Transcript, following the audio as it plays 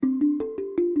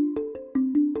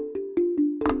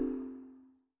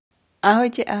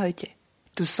Ahojte, ahojte.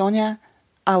 Tu Soňa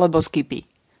alebo Skipy.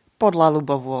 Podľa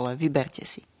ľubovôle, vyberte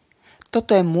si.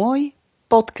 Toto je môj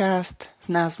podcast s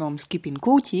názvom Skipin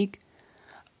kútik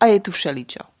a je tu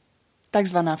všeličo.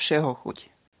 Takzvaná všeho chuť.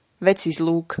 Veci z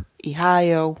lúk i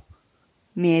hájov,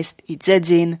 miest i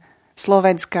dzedzin,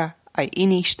 Slovenska aj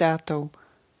iných štátov,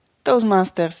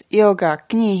 Toastmasters, yoga,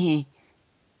 knihy,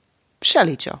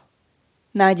 všeličo.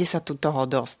 Nájde sa tu toho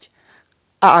dosť.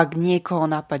 A ak niekoho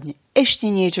napadne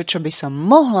ešte niečo, čo by som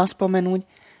mohla spomenúť,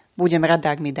 budem rada,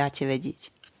 ak mi dáte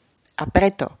vedieť. A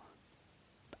preto,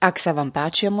 ak sa vám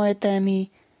páčia moje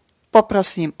témy,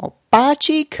 poprosím o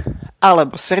páčik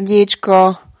alebo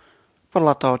srdiečko,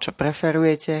 podľa toho, čo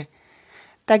preferujete.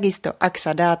 Takisto, ak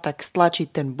sa dá, tak stlačiť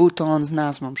ten butón s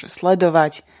názvom, že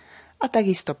sledovať. A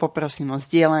takisto poprosím o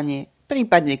zdieľanie,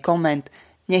 prípadne koment,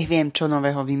 nech viem, čo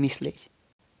nového vymyslieť.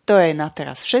 To je na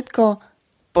teraz všetko.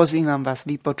 Pozývam vás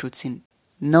vypočuť si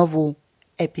novú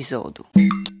epizódu.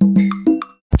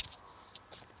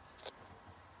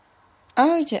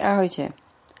 Ahojte, ahojte.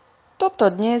 Toto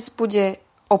dnes bude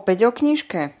opäť o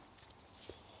knižke.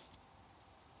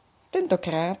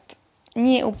 Tentokrát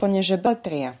nie je úplne že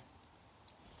beletria.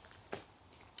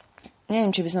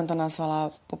 Neviem, či by som to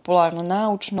nazvala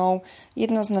populárno-náučnou.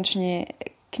 Jednoznačne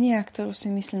kniha, ktorú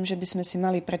si myslím, že by sme si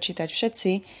mali prečítať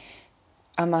všetci.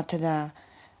 A má teda,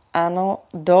 áno,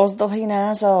 dosť dlhý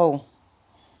názov.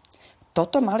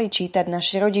 Toto mali čítať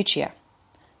naši rodičia.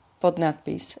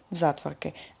 Podnadpis v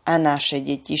zátvorke. A naše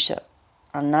deti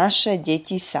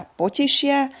sa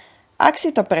potešia, ak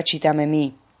si to prečítame my.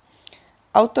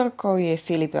 Autorkou je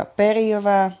Filipa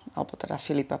Perryová, alebo teda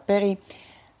Filipa Perry.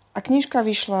 A knižka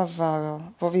vyšla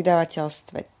vo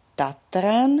vydavateľstve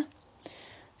Tatran.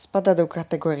 Spadá do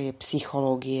kategórie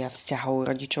psychológie a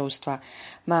vzťahov rodičovstva.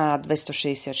 Má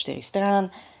 264 strán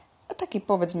a taký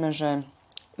povedzme, že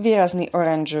výrazný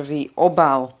oranžový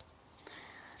obal.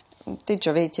 Tí,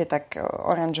 čo viete, tak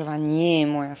oranžová nie je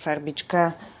moja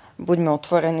farbička. Buďme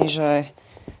otvorení, že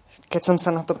keď som sa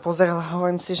na to pozerala,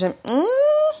 hovorím si, že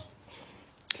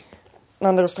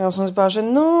na druhú stranu som si povedala, že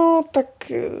no, tak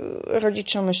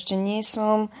rodičom ešte nie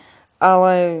som,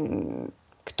 ale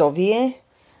kto vie,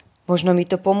 možno mi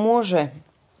to pomôže.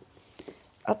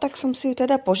 A tak som si ju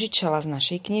teda požičala z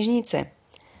našej knižnice.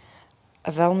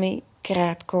 Veľmi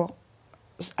krátko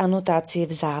z anotácie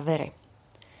v závere.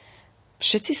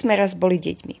 Všetci sme raz boli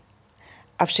deťmi.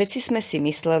 A všetci sme si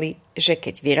mysleli, že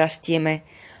keď vyrastieme,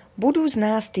 budú z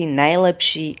nás tí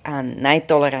najlepší a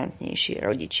najtolerantnejší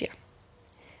rodičia.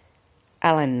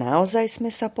 Ale naozaj sme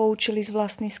sa poučili z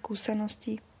vlastných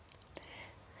skúseností?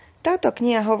 Táto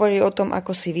kniha hovorí o tom,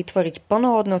 ako si vytvoriť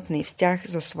plnohodnotný vzťah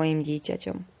so svojím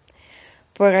dieťaťom.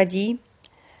 Poradí,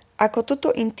 ako toto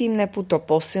intímne puto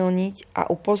posilniť a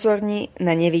upozorní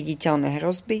na neviditeľné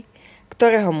hrozby,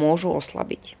 ktoré ho môžu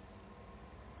oslabiť.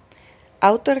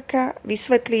 Autorka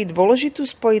vysvetlí dôležitú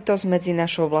spojitosť medzi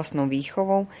našou vlastnou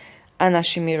výchovou a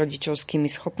našimi rodičovskými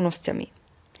schopnosťami.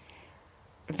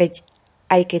 Veď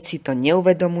aj keď si to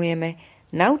neuvedomujeme,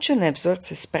 naučené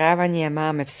vzorce správania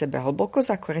máme v sebe hlboko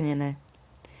zakorenené.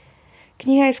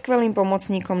 Kniha je skvelým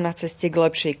pomocníkom na ceste k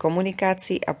lepšej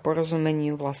komunikácii a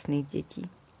porozumeniu vlastných detí.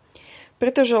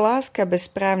 Pretože láska bez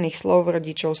správnych slov v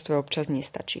rodičovstve občas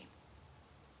nestačí.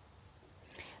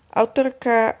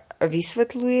 Autorka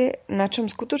vysvetľuje, na čom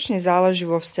skutočne záleží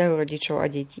vo vzťahu rodičov a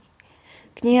detí.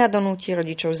 Kniha donúti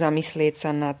rodičov zamyslieť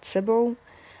sa nad sebou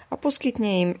a poskytne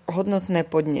im hodnotné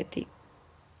podnety.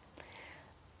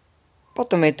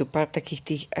 Potom je tu pár takých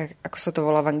tých, ako sa to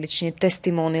volá v angličtine,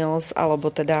 testimonials,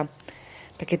 alebo teda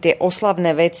také tie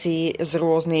oslavné veci z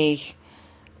rôznych,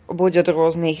 buď od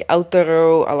rôznych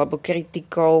autorov, alebo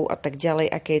kritikov a tak ďalej,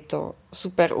 aké je to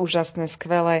super, úžasné,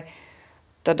 skvelé.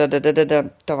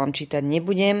 To vám čítať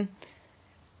nebudem.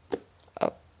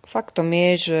 Faktom je,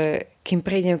 že kým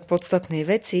prejdem k podstatnej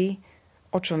veci,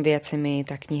 o čom viacej menej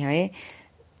tá kniha je,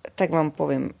 tak vám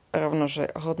poviem rovno,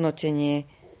 že hodnotenie,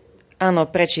 áno,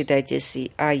 prečítajte si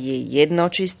a je jedno,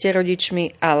 či ste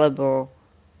rodičmi, alebo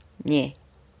nie.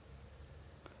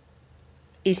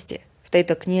 Isté, v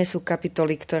tejto knihe sú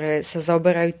kapitoly, ktoré sa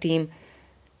zaoberajú tým,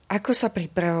 ako sa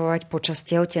pripravovať počas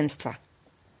tehotenstva.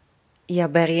 Ja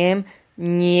beriem,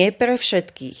 nie pre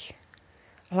všetkých.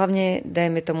 Hlavne,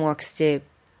 dajme tomu, ak ste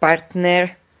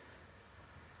partner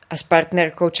a s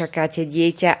partnerkou čakáte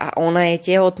dieťa a ona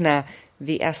je tehotná,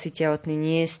 vy asi tehotní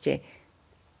nie ste.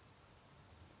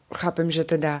 Chápem, že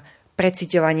teda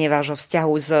preciťovanie vášho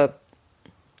vzťahu s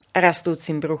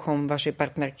rastúcim bruchom vašej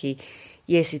partnerky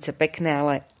je síce pekné,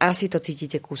 ale asi to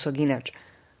cítite kúsok ináč.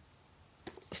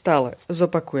 Stále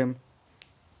zopakujem.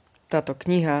 Táto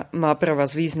kniha má pre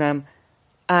vás význam,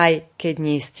 aj keď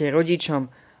nie ste rodičom,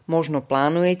 možno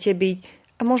plánujete byť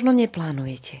a možno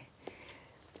neplánujete.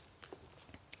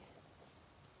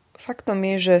 Faktom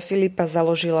je, že Filipa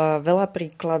založila veľa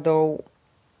príkladov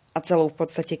a celú v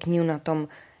podstate knihu na tom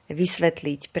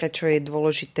vysvetliť, prečo je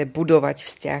dôležité budovať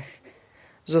vzťah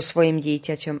so svojím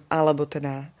dieťaťom alebo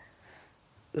teda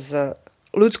s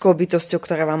ľudskou bytosťou,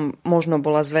 ktorá vám možno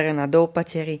bola zverená do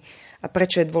opatery a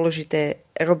prečo je dôležité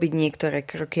robiť niektoré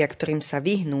kroky, a ktorým sa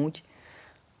vyhnúť.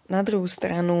 Na druhú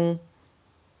stranu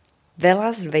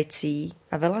veľa z vecí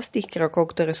a veľa z tých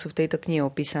krokov, ktoré sú v tejto knihe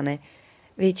opísané,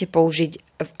 viete použiť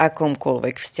v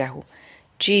akomkoľvek vzťahu.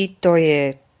 Či to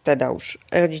je teda už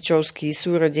rodičovský,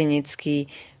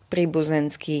 súrodenecký,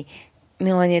 príbuzenský,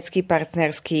 milenecký,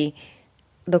 partnerský,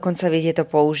 dokonca viete to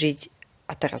použiť,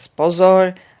 a teraz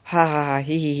pozor,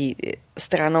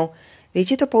 stranou,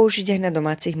 viete to použiť aj na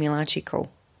domácich miláčikov.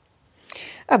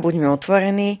 A buďme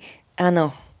otvorení,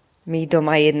 áno, my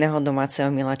doma jedného domáceho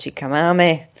miláčika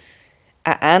máme.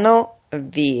 A áno,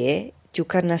 vie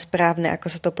ťukať na správne, ako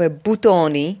sa to povie,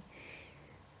 butóny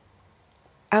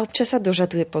a občas sa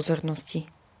dožaduje pozornosti.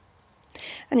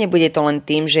 A nebude to len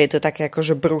tým, že je to také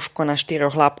akože brúško na 4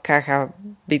 labkách a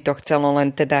by to chcelo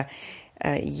len teda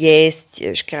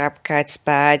jesť, škrábkať,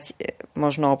 spať,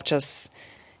 možno občas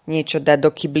niečo dať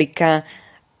do kyblika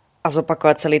a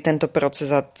zopakovať celý tento proces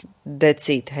a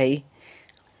decid, hej.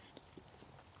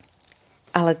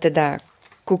 Ale teda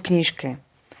ku knižke.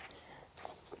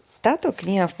 Táto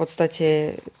kniha v podstate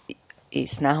i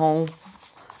snahou,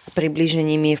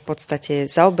 priblížením je v podstate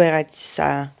zaoberať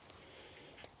sa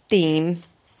tým,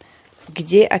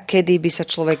 kde a kedy by sa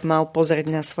človek mal pozrieť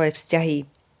na svoje vzťahy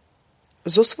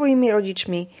so svojimi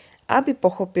rodičmi, aby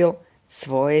pochopil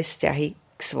svoje vzťahy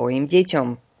k svojim deťom.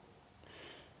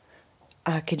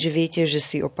 A keďže viete, že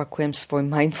si opakujem svoj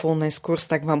mindfulness kurz,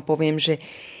 tak vám poviem, že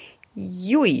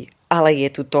ale je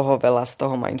tu toho veľa z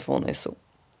toho mindfulnessu.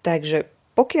 Takže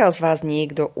pokiaľ z vás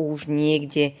niekto už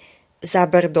niekde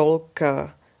zabrdol k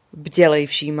bdelej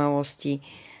všímavosti,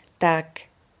 tak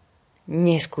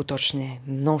neskutočne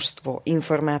množstvo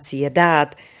informácií a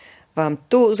dát vám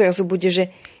tu zrazu bude,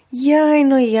 že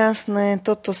no jasné,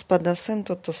 toto spadá sem,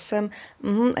 toto sem,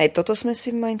 aj toto sme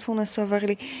si v mindfulnesse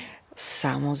hovorili.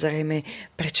 Samozrejme,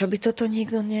 prečo by toto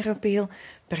niekto nerobil?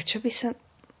 Prečo by sa...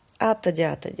 A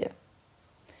teda.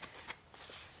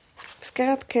 V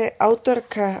skratke,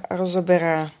 autorka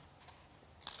rozoberá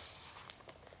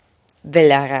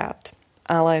veľa rád,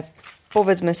 ale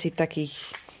povedzme si takých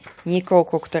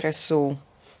niekoľko, ktoré sú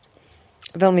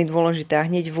veľmi dôležité. A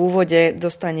hneď v úvode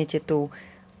dostanete tú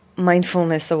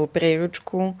mindfulnessovú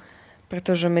príručku,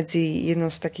 pretože medzi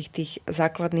jednou z takých tých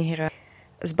základných hrách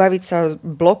zbaviť sa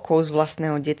blokov z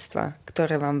vlastného detstva,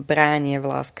 ktoré vám bránia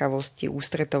v láskavosti,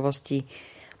 ústretovosti,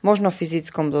 možno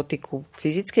fyzickom dotyku,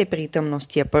 fyzickej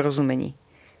prítomnosti a porozumení.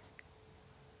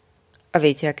 A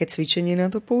viete, aké cvičenie na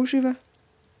to používa?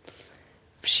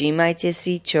 Všímajte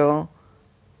si, čo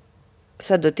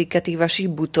sa dotýka tých vašich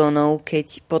butónov,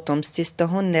 keď potom ste z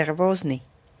toho nervózni.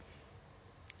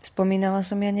 Spomínala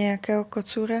som ja nejakého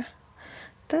kocúra?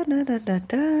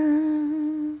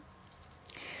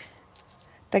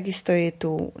 Takisto je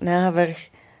tu návrh,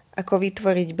 ako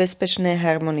vytvoriť bezpečné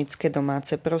harmonické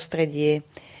domáce prostredie,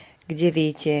 kde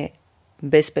viete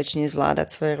bezpečne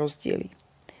zvládať svoje rozdiely.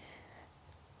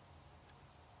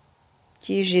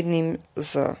 Tiež jedným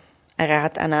z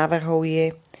rád a návrhov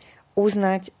je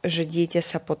uznať, že dieťa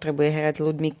sa potrebuje hrať s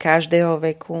ľuďmi každého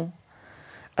veku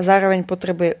a zároveň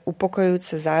potrebuje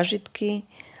upokojujúce zážitky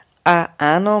a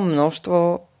áno,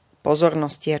 množstvo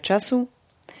pozornosti a času.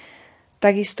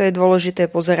 Takisto je dôležité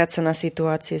pozerať sa na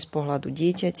situácie z pohľadu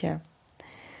dieťaťa,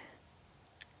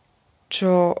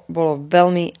 čo bolo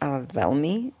veľmi, ale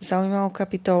veľmi zaujímavou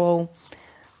kapitolou.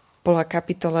 Bola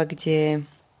kapitola, kde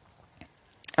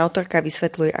autorka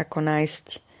vysvetľuje, ako nájsť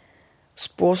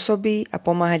spôsoby a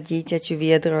pomáhať dieťaťu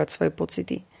vyjadrovať svoje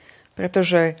pocity.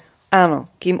 Pretože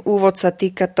áno, kým úvod sa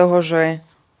týka toho, že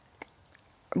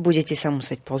budete sa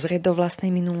musieť pozrieť do vlastnej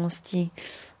minulosti,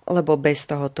 lebo bez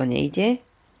toho to nejde.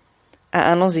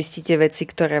 A áno, zistíte veci,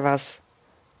 ktoré vás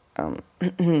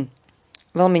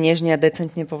veľmi nežne a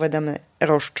decentne povedané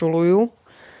rozčulujú.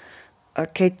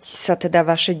 Keď sa teda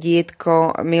vaše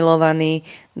dietko, milovaný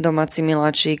domáci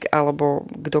miláčik alebo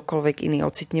kdokoľvek iný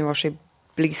ocitne vo vašej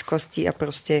blízkosti a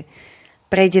proste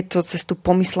prejde to cez tú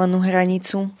pomyslenú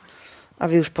hranicu a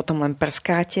vy už potom len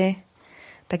prskáte,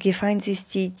 tak je fajn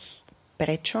zistiť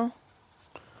prečo.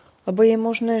 Lebo je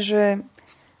možné, že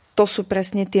to sú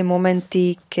presne tie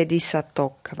momenty, kedy sa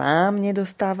to k vám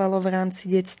nedostávalo v rámci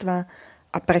detstva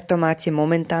a preto máte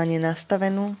momentálne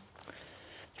nastavenú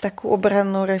takú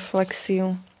obrannú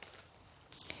reflexiu.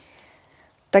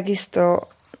 Takisto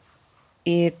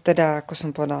je teda, ako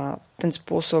som povedala, ten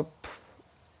spôsob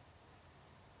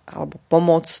alebo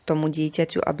pomoc tomu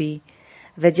dieťaťu, aby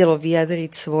vedelo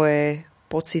vyjadriť svoje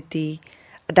pocity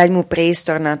a dať mu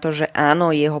priestor na to, že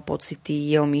áno, jeho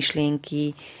pocity, jeho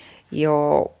myšlienky,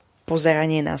 jeho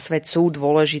pozeranie na svet sú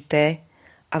dôležité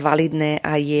a validné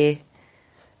a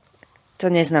to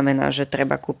neznamená, že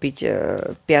treba kúpiť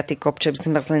 5. kopček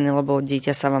zmrzliny, lebo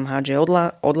dieťa sa vám hádže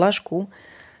od lašku,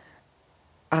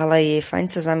 ale je fajn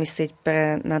sa zamyslieť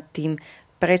nad tým,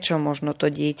 prečo možno to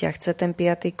dieťa chce ten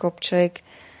 5. kopček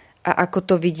a ako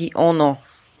to vidí ono.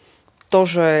 To,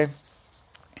 že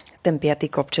ten 5.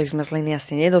 kopček zmrzliny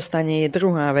asi nedostane, je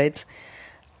druhá vec,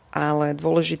 ale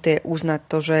dôležité je uznať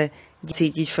to, že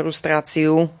cítiť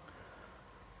frustráciu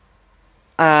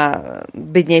a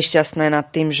byť nešťastné nad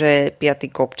tým, že 5.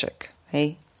 kopček.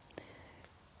 Hej?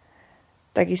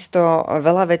 Takisto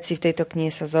veľa vecí v tejto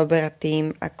knihe sa zaoberá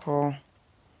tým, ako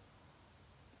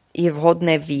je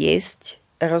vhodné viesť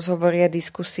rozhovory a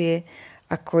diskusie,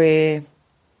 ako je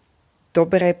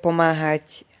dobré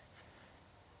pomáhať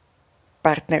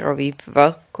partnerovi v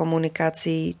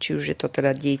komunikácii, či už je to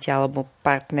teda dieťa alebo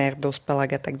partner,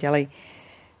 dospelák a tak ďalej.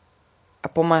 A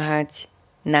pomáhať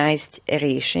nájsť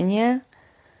riešenia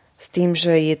s tým,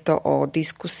 že je to o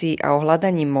diskusii a o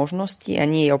hľadaní možností a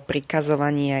nie o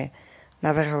prikazovaní a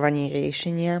navrhovaní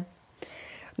riešenia.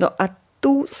 No a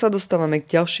tu sa dostávame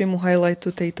k ďalšiemu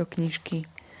highlightu tejto knižky.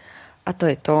 A to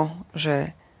je to, že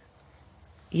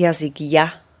jazyk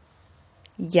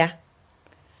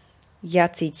ja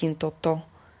cítim toto,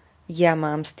 ja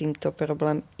mám s týmto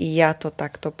problém, ja to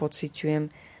takto pociťujem,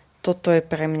 toto je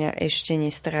pre mňa ešte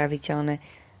nestráviteľné,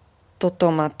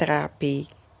 toto ma trápi,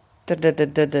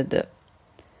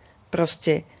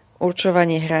 Proste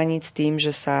určovanie hraníc tým,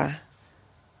 že sa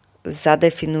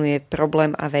zadefinuje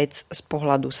problém a vec z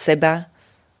pohľadu seba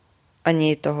a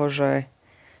nie toho, že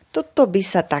toto by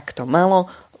sa takto malo,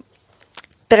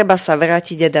 treba sa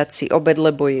vrátiť a dať si obed,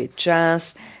 lebo je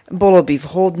čas, bolo by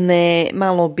vhodné,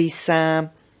 malo by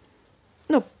sa...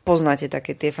 No, poznáte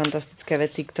také tie fantastické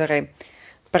vety, ktoré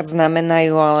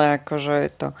znamenajú, ale akože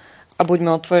je to... A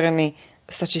buďme otvorení,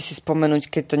 stačí si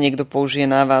spomenúť, keď to niekto použije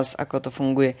na vás, ako to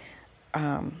funguje.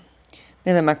 A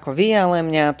neviem ako vy, ale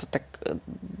mňa to tak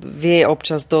vie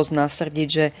občas dosť nasrdiť,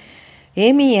 že je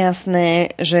mi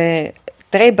jasné, že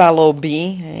trebalo by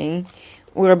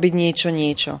urobiť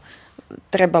niečo.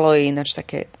 Trebalo je ináč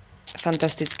také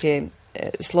fantastické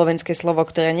slovenské slovo,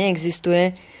 ktoré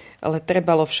neexistuje, ale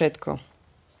trebalo všetko.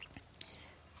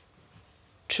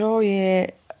 Čo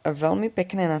je veľmi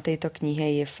pekné na tejto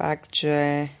knihe je fakt,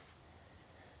 že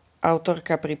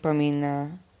autorka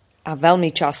pripomína a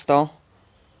veľmi často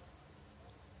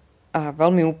a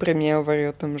veľmi úprimne hovorí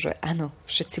o tom, že áno,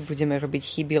 všetci budeme robiť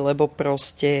chyby, lebo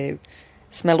proste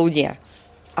sme ľudia.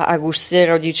 A ak už ste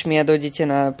rodičmi a dojdete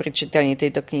na prečítanie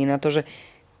tejto knihy na to, že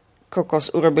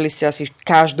kokos, urobili ste asi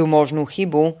každú možnú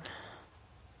chybu,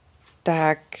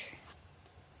 tak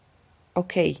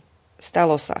OK,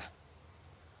 stalo sa.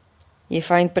 Je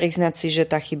fajn priznať si, že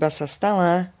tá chyba sa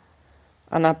stala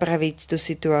a napraviť tú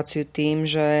situáciu tým,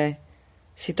 že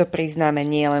si to priznáme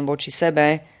nie len voči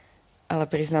sebe, ale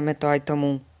priznáme to aj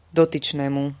tomu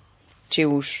dotyčnému. Či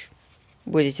už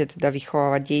budete teda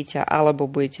vychovávať dieťa,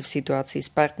 alebo budete v situácii s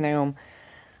partnerom,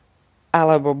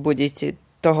 alebo budete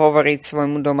to hovoriť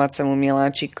svojmu domácemu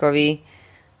miláčikovi.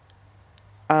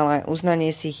 Ale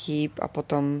uznanie si chýb a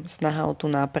potom snaha o tú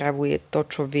nápravu je to,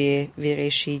 čo vie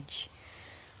vyriešiť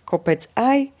kopec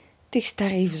aj tých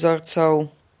starých vzorcov.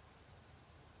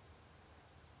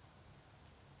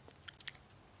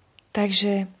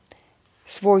 Takže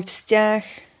svoj vzťah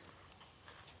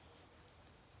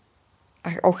a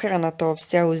ochrana toho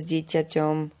vzťahu s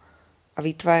dieťaťom a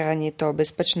vytváranie toho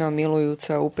bezpečného,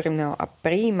 milujúceho, úprimného a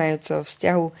prijímajúceho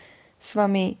vzťahu s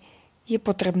vami je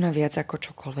potrebné viac ako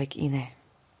čokoľvek iné.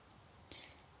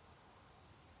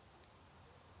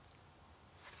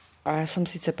 A ja som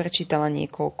síce prečítala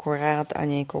niekoľko rád a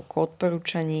niekoľko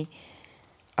odporúčaní,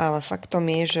 ale faktom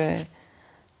je, že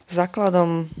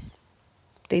základom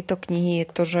tejto knihy je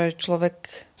to, že človek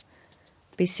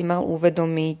by si mal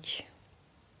uvedomiť,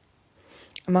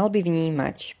 mal by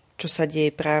vnímať, čo sa deje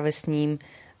práve s ním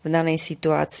v danej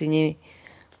situácii.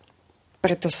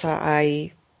 Preto sa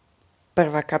aj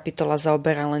prvá kapitola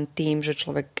zaoberá len tým, že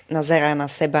človek nazerá na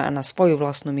seba a na svoju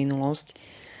vlastnú minulosť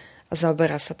a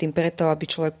zaoberá sa tým preto, aby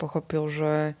človek pochopil,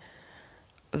 že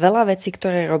veľa vecí,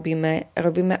 ktoré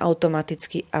robíme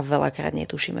automaticky a veľakrát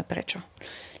netušíme prečo.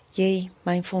 Jej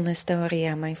mindfulness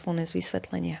teória, mindfulness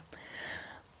vysvetlenia.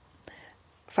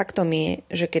 Faktom je,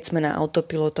 že keď sme na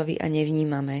autopilotovi a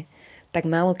nevnímame, tak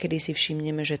málo kedy si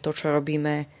všimneme, že to, čo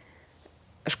robíme,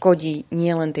 škodí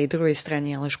nie len tej druhej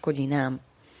strane, ale škodí nám.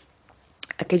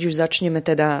 A keď už začneme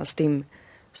teda s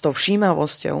tou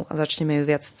všímavosťou a začneme ju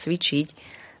viac cvičiť,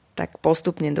 tak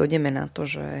postupne dojdeme na to,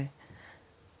 že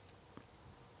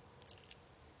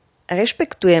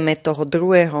rešpektujeme toho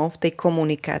druhého v tej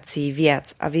komunikácii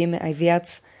viac a vieme aj viac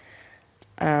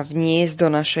vniesť do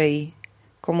našej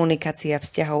komunikácie a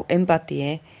vzťahov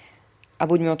empatie a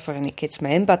buďme otvorení, keď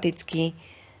sme empatickí,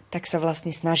 tak sa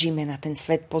vlastne snažíme na ten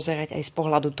svet pozerať aj z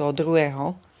pohľadu toho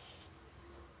druhého.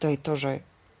 To je to, že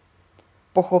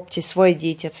pochopte svoje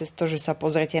dieťa cez to, že sa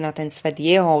pozrete na ten svet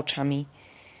jeho očami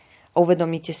a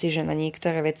uvedomíte si, že na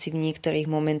niektoré veci v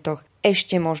niektorých momentoch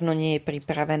ešte možno nie je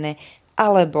pripravené,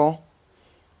 alebo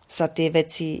sa tie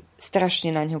veci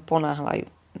strašne na ňo ponáhľajú.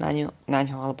 Na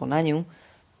ňo alebo na ňu,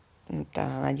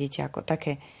 teda na dieťa ako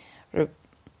také.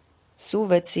 Sú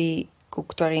veci, ku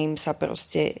ktorým sa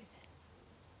proste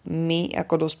my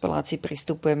ako dospeláci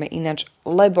pristupujeme ináč,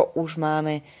 lebo už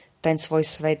máme ten svoj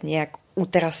svet nejak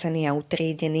utrasený a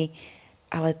utriedený,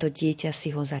 ale to dieťa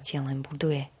si ho zatiaľ len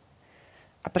buduje.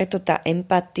 A preto tá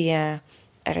empatia,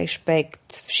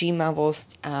 rešpekt,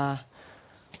 všímavosť a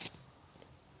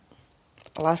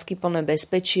láskyplné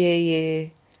bezpečie je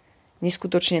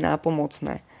neskutočne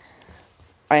nápomocné.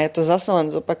 A ja to zase len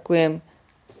zopakujem,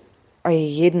 a je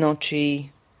jedno,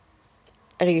 či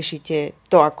riešite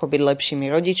to, ako byť lepšími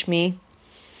rodičmi,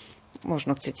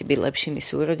 možno chcete byť lepšími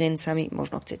súrodencami,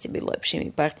 možno chcete byť lepšími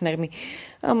partnermi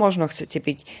a možno chcete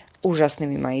byť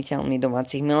úžasnými majiteľmi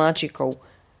domácich miláčikov.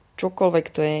 Čokoľvek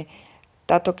to je,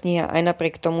 táto kniha aj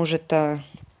napriek tomu, že tá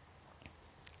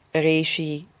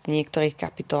rieši v niektorých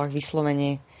kapitolách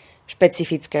vyslovene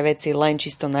špecifické veci len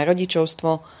čisto na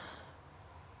rodičovstvo,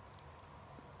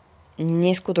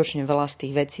 neskutočne veľa z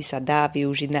tých vecí sa dá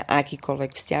využiť na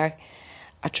akýkoľvek vzťah.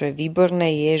 A čo je výborné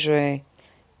je, že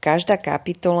každá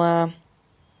kapitola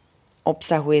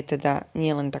obsahuje teda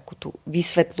nielen takú tú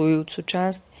vysvetľujúcu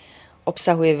časť,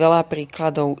 obsahuje veľa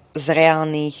príkladov z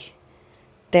reálnych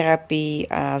terapií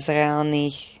a z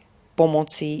reálnych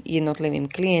pomocí jednotlivým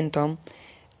klientom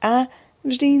a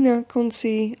vždy na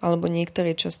konci alebo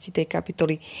niektorej časti tej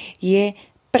kapitoly je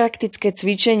praktické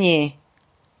cvičenie.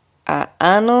 A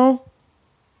áno,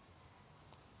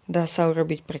 dá sa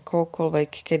urobiť pre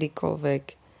kohokoľvek, kedykoľvek.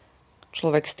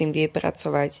 Človek s tým vie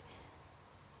pracovať.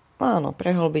 Áno,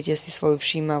 prehlbite si svoju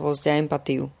všímavosť a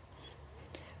empatiu.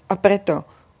 A preto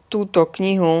túto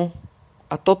knihu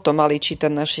a toto mali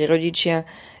čítať naši rodičia,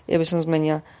 ja by som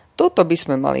zmenila, toto by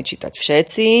sme mali čítať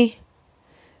všetci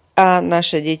a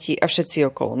naše deti a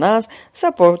všetci okolo nás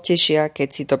sa potešia, keď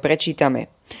si to prečítame.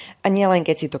 A nielen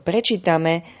keď si to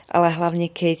prečítame, ale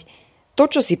hlavne keď to,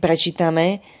 čo si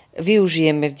prečítame,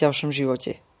 využijeme v ďalšom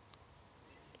živote.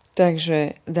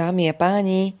 Takže, dámy a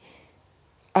páni,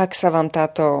 ak sa vám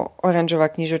táto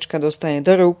oranžová knižočka dostane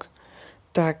do rúk,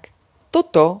 tak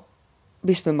toto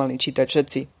by sme mali čítať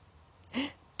všetci.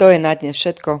 To je na dnes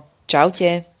všetko.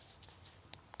 Čaute.